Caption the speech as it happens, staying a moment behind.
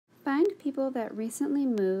find people that recently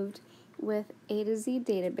moved with A to Z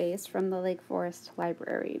database from the Lake Forest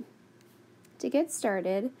Library. To get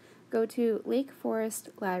started, go to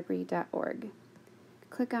lakeforestlibrary.org.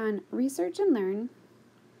 Click on Research and Learn,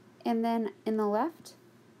 and then in the left,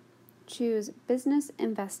 choose Business,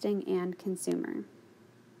 Investing, and Consumer.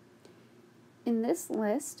 In this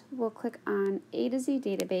list, we'll click on A to Z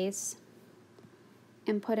database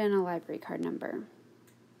and put in a library card number.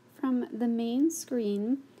 From the main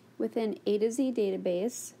screen within A to Z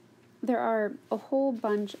database, there are a whole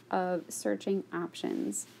bunch of searching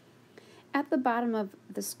options. At the bottom of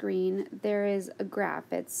the screen, there is a graph.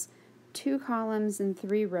 It's 2 columns and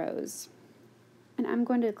 3 rows. And I'm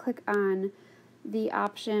going to click on the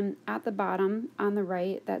option at the bottom on the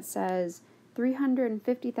right that says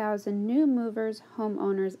 350,000 new movers,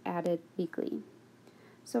 homeowners added weekly.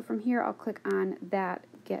 So from here, I'll click on that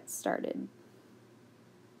Get Started.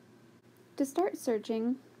 To start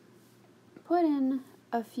searching, put in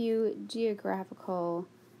a few geographical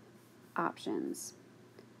options.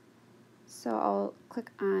 So I'll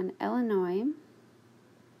click on Illinois,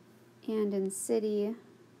 and in city,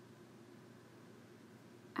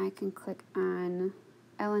 I can click on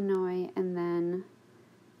Illinois, and then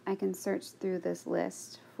I can search through this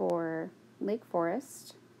list for Lake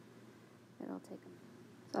Forest. So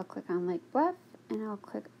I'll click on Lake Bluff, and I'll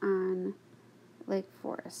click on Lake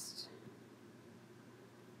Forest.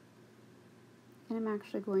 And I'm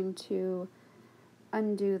actually going to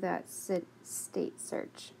undo that state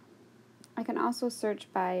search. I can also search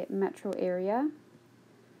by metro area.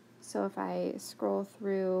 So if I scroll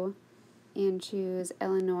through and choose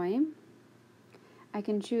Illinois, I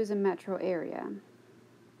can choose a metro area,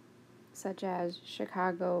 such as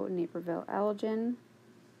Chicago, Naperville, Elgin.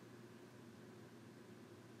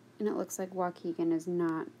 And it looks like Waukegan is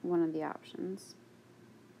not one of the options.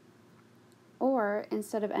 Or,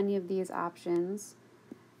 instead of any of these options,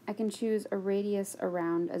 I can choose a radius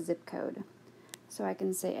around a zip code. So I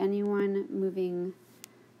can say anyone moving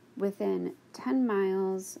within 10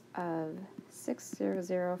 miles of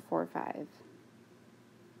 60045.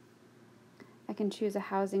 I can choose a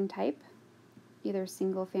housing type, either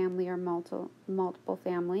single family or multiple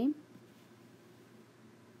family.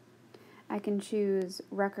 I can choose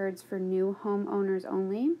records for new homeowners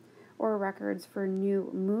only, or records for new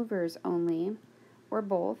movers only, or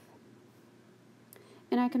both.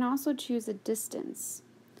 And I can also choose a distance,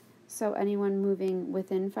 so anyone moving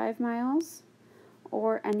within 5 miles,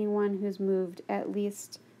 or anyone who's moved at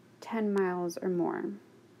least 10 miles or more.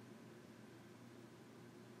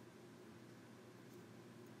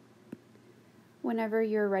 Whenever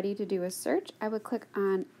you're ready to do a search, I would click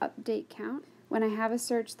on Update Count. When I have a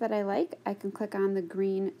search that I like, I can click on the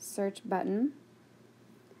green search button,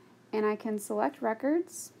 and I can select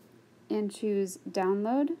records and choose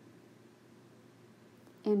Download,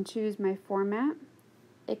 and choose my format,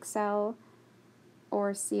 Excel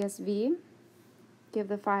or CSV, give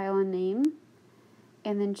the file a name,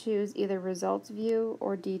 and then choose either Results View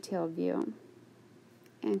or Detailed View,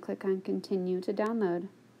 and click on Continue to download.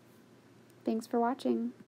 Thanks for watching.